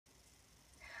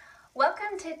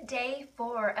to day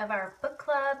 4 of our book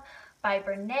club by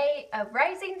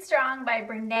Rising Strong by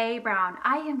Brene Brown.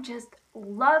 I am just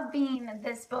loving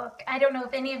this book. I don't know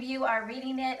if any of you are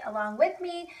reading it along with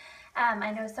me.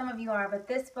 I know some of you are, but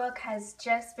this book has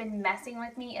just been messing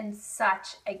with me in such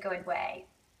a good way.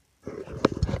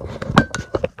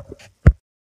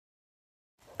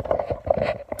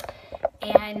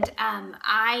 And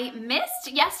I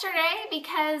missed yesterday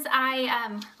because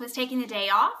I was taking the day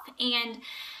off,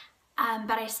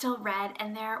 but I still read,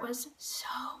 and there was so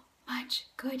much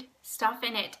good stuff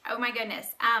in it. Oh my goodness.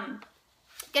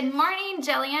 Good morning,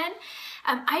 Jillian.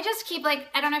 I just keep I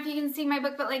don't know if you can see my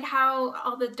book, but how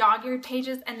all the dog-eared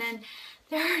pages, and then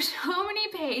there are so many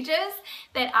pages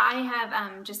that I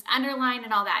have just underlined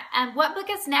and all that. What book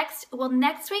is next? Well,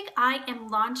 next week I am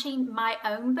launching my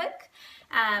own book.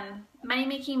 Money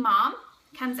Making Mom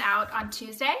comes out on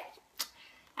Tuesday.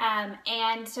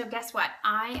 And so guess what?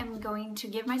 I am going to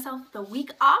give myself the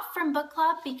week off from book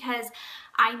club because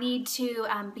I need to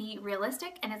be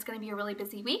realistic, and it's going to be a really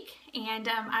busy week. And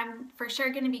I'm for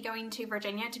sure going to be going to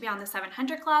Virginia to be on the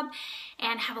 700 Club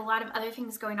and have a lot of other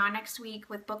things going on next week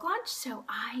with book launch. So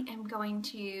I am going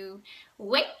to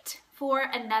wait for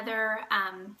another,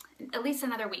 at least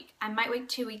another week. I might wait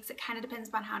 2 weeks. It kind of depends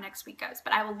on how next week goes.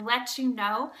 But I will let you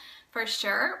know for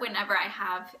sure whenever I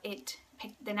have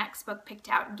the next book picked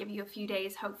out, and give you a few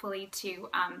days hopefully to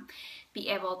be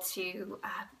able to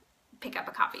pick up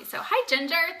a copy. So hi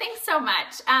Ginger, thanks so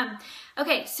much.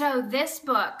 Okay, so this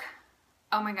book,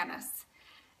 oh my goodness,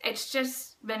 it's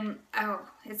just been,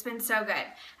 it's been so good.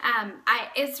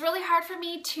 It's really hard for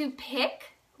me to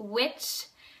pick which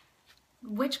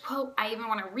quote I even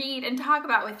want to read and talk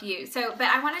about with you. But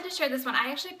I wanted to share this one. I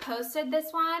actually posted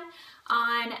this one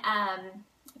on,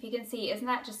 if you can see, isn't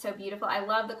that just so beautiful? I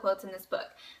love the quotes in this book.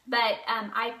 But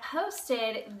I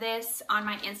posted this on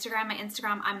my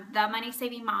Instagram. I'm the Money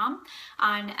Saving Mom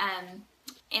on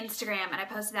Instagram, and I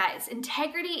posted that. It's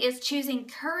integrity is choosing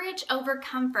courage over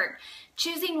comfort,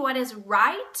 choosing what is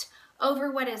right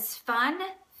over what is fun,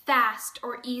 fast,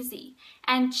 or easy,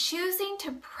 and choosing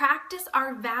to practice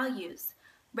our values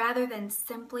rather than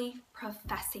simply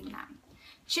professing them.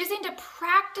 Choosing to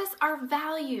practice our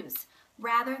values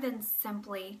rather than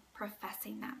simply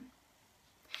professing them.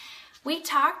 We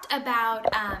talked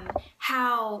about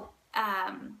how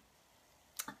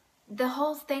the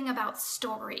whole thing about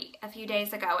story a few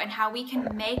days ago, and how we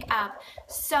can make up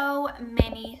so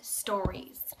many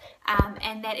stories,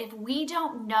 and that if we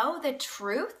don't know the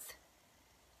truth,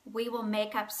 we will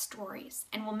make up stories,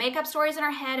 and we'll make up stories in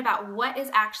our head about what is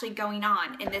actually going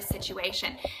on in this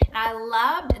situation. And I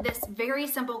loved this very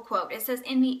simple quote. It says,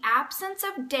 in the absence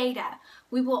of data,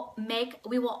 we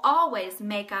will always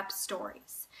make up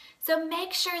stories. So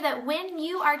make sure that when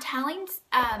you are telling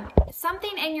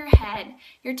something in your head,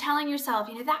 you're telling yourself,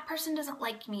 that person doesn't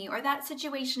like me, or that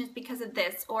situation is because of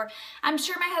this, or I'm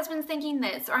sure my husband's thinking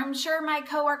this, or I'm sure my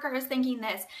coworker is thinking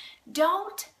this.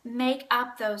 Don't make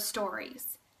up those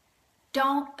stories.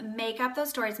 Don't make up those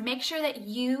stories. Make sure that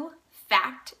you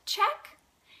fact check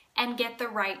and get the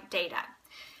right data.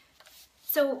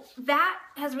 So that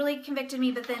has really convicted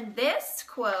me, but then this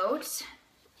quote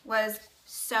was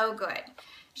so good.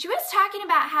 She was talking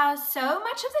about how so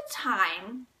much of the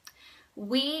time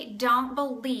we don't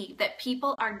believe that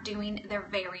people are doing their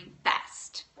very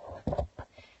best.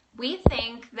 We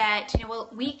think that,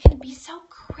 we can be so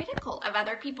critical of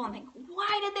other people and think,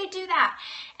 why did they do that?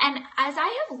 And as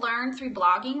I have learned through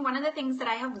blogging, one of the things that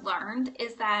I have learned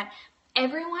is that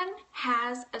everyone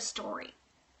has a story.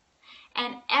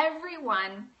 And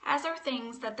everyone has their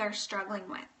things that they're struggling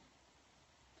with.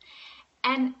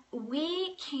 And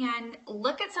we can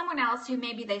look at someone else who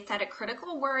maybe they said a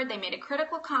critical word, they made a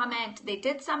critical comment, they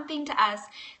did something to us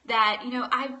that,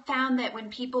 I've found that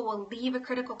when people will leave a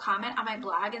critical comment on my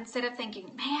blog, instead of thinking,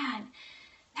 man,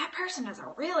 that person is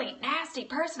a really nasty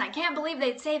person, I can't believe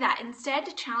they'd say that, instead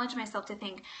to challenge myself to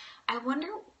think, I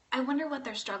wonder what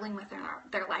they're struggling with in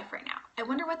their life right now. I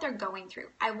wonder what they're going through.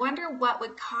 I wonder what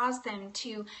would cause them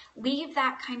to leave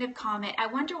that kind of comment. I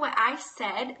wonder what I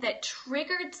said that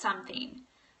triggered something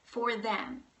for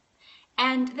them.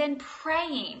 And then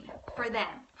praying for them.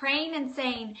 Praying and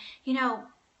saying,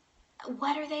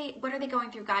 what are they going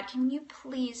through, God? Can you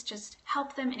please just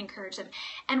help them and encourage them?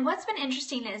 And what's been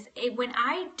interesting is when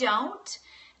I don't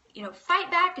fight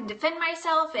back and defend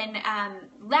myself and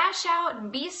lash out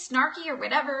and be snarky or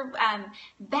whatever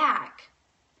back,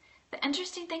 the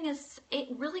interesting thing is it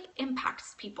really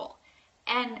impacts people.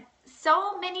 And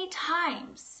so many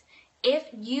times, if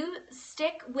you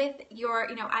stick with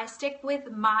I stick with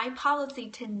my policy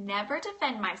to never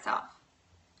defend myself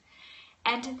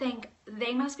and to think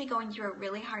they must be going through a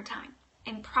really hard time.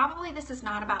 and probably this is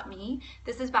not about me,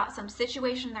 this is about some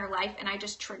situation in their life and I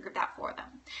just triggered that for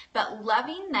them. But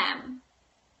loving them,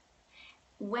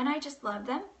 when I just love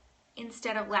them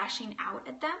instead of lashing out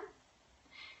at them,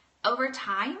 over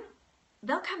time,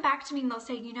 they'll come back to me and they'll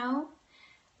say, you know,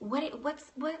 what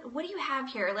do you have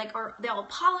here? Like, or they'll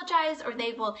apologize, or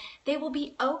they will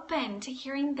be open to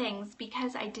hearing things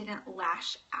because I didn't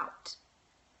lash out.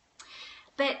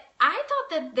 But I thought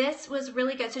that this was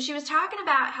really good. So she was talking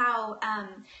about how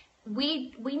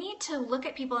we need to look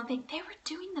at people and think they were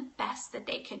doing the best that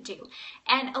they could do.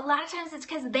 And a lot of times it's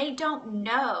because they don't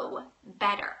know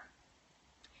better.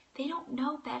 They don't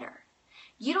know better.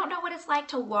 You don't know what it's like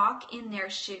to walk in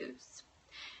their shoes.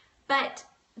 But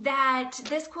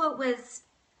this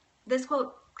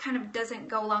quote kind of doesn't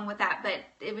go along with that, but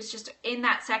it was just in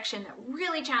that section that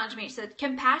really challenged me. It said,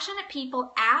 compassionate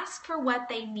people ask for what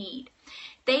they need.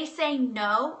 They say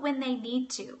no when they need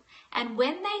to. And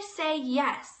when they say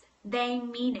yes, they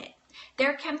mean it.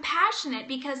 They're compassionate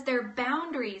because their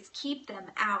boundaries keep them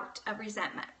out of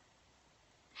resentment.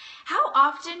 How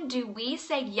often do we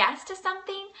say yes to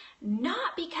something,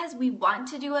 not because we want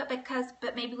to do it,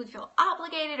 but maybe we feel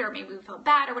obligated or maybe we feel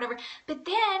bad or whatever, but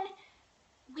then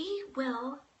we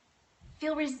will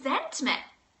feel resentment.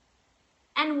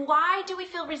 And why do we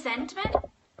feel resentment?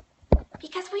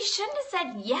 Because we shouldn't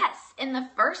have said yes in the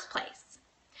first place.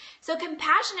 So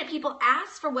compassionate people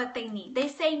ask for what they need. They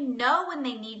say no when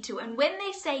they need to. And when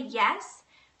they say yes,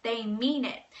 they mean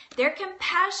it. They're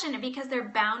compassionate because their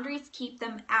boundaries keep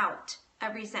them out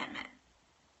of resentment.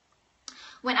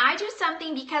 When I do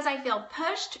something because I feel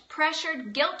pushed,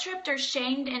 pressured, guilt-tripped, or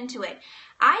shamed into it,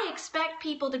 I expect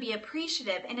people to be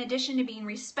appreciative in addition to being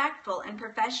respectful and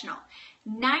professional.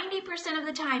 90% of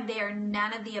the time, they are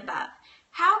none of the above.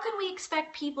 How can we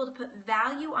expect people to put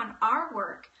value on our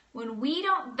work when we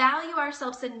don't value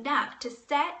ourselves enough to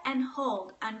set and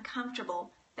hold uncomfortable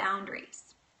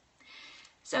boundaries?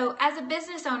 So as a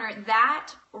business owner,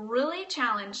 that really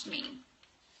challenged me.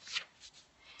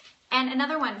 And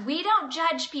another one, we don't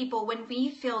judge people when we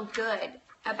feel good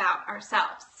about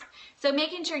ourselves. So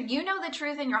making sure you know the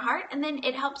truth in your heart, and then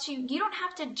it helps you. You don't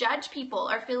have to judge people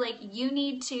or feel like you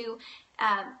need to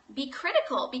be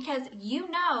critical because you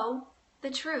know the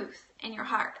truth in your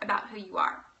heart about who you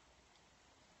are.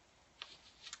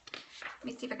 Let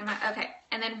me see if I can find, okay.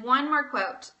 And then one more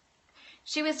quote.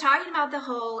 She was talking about the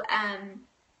whole,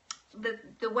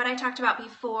 what I talked about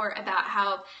before about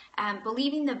how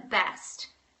believing the best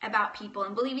about people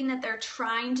and believing that they're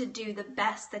trying to do the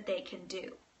best that they can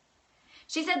do.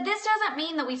 She said, this doesn't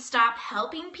mean that we stop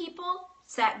helping people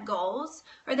set goals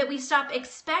or that we stop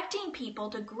expecting people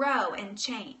to grow and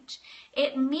change.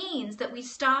 It means that we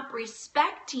stop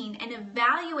respecting and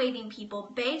evaluating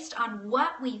people based on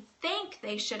what we think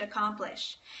they should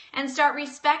accomplish and start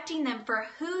respecting them for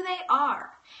who they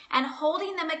are and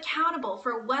holding them accountable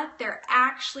for what they're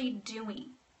actually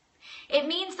doing. It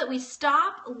means that we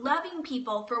stop loving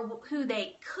people for who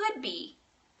they could be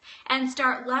and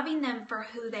start loving them for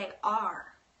who they are.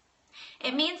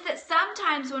 It means that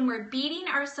sometimes when we're beating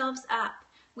ourselves up,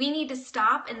 we need to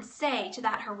stop and say to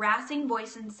that harassing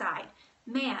voice inside,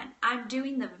 man, I'm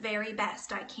doing the very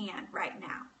best I can right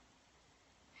now.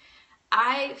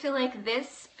 I feel like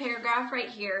this paragraph right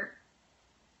here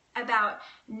about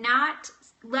not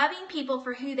loving people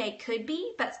for who they could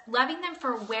be, but loving them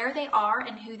for where they are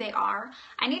and who they are,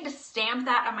 I need to stamp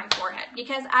that on my forehead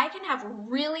because I can have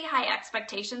really high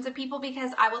expectations of people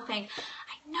because I will think,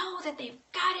 I know that they've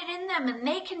got it in them and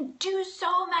they can do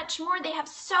so much more. They have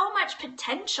so much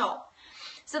potential.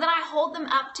 So then I hold them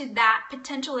up to that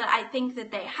potential that I think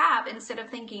that they have instead of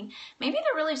thinking, maybe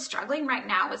they're really struggling right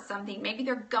now with something. Maybe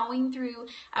they're going through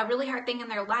a really hard thing in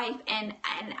their life and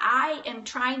I am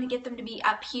trying to get them to be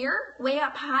up here, way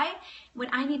up high, when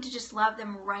I need to just love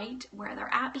them right where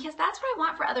they're at because that's what I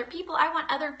want for other people. I want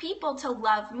other people to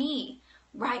love me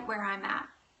right where I'm at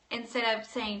instead of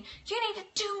saying, you need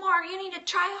to do more, you need to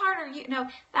try harder, you know,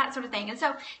 that sort of thing. And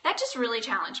so that just really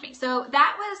challenged me. So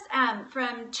that was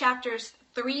from chapters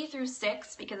 3 through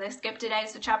 6 because I skipped today,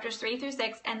 so chapters 3 through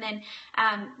 6, and then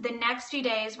the next few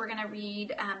days we're going to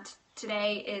read,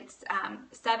 today it's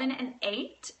 7 and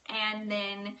 8, and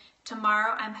then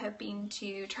tomorrow I'm hoping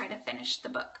to try to finish the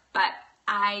book, but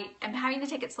I am having to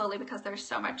take it slowly because there's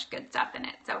so much good stuff in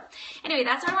it. So anyway,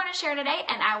 that's what I want to share today,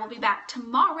 and I will be back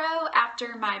tomorrow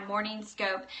after my morning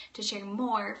scope to share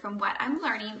more from what I'm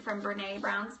learning from Brene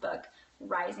Brown's book,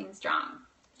 Rising Strong.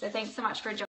 So thanks so much for joining.